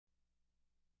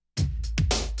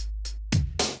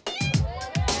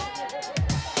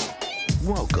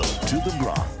Welcome to the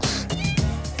Bronx.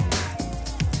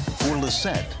 For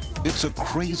Lisette, it's a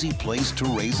crazy place to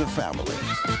raise a family.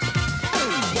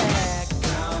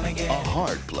 A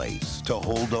hard place to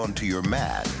hold on to your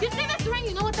man. You see this ring?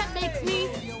 You know what that makes me?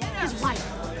 His wife.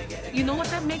 You know what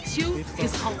that makes you?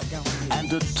 His home.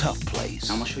 And a tough place.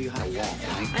 I'm gonna show you how to walk,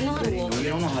 right? I know how to walk. No, you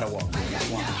don't know how to walk.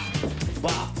 Watch.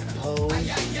 Bop. Hold.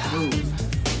 Move.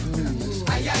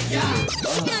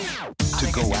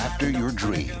 To go after your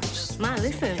dreams. Ma,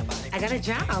 listen, I got a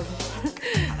job.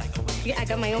 Yeah, I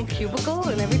got my own cubicle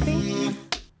and everything.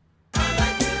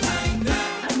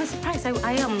 Mr. Price, I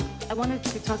wanted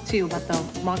to talk to you about the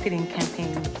marketing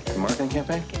campaign. The marketing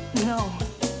campaign? No.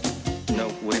 No,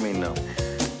 what do you mean no?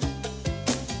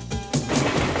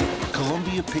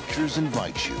 Columbia Pictures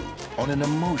invites you on an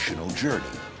emotional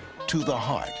journey to the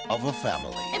heart of a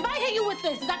family. If I hit you with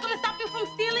this, is that gonna stop you from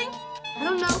stealing? I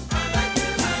don't know.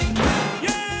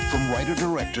 From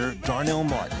writer-director Darnell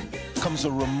Martin comes a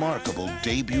remarkable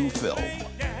debut film.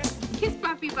 Kiss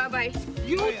Papi, bye-bye.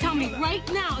 You tell me right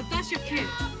now if that's your kid.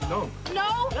 No.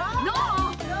 No? No?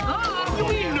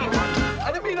 What do you mean no?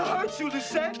 I didn't mean to hurt you,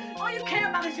 Lisette. All you care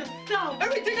about is yourself.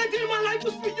 Everything I did in my life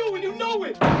was for you, and you know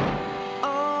it.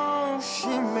 Oh,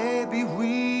 she may be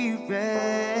weary.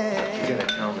 You gotta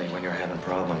tell me when you're having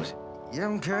problems.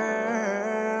 Young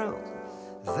girls,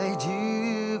 they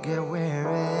do get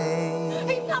weary.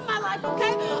 He's not my life,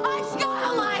 okay? I got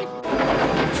a life.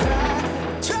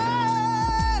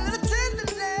 Try the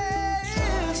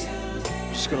tenderness.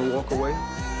 Just gonna walk away?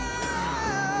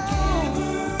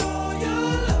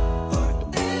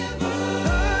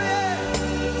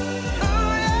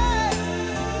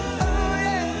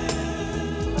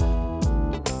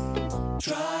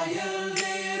 Try a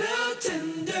little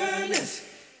tenderness.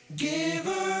 Give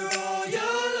her all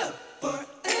your love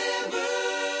forever.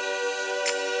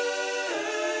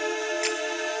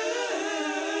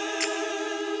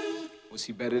 Was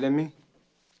he better than me?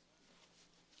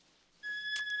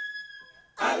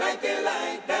 I like it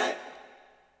like that.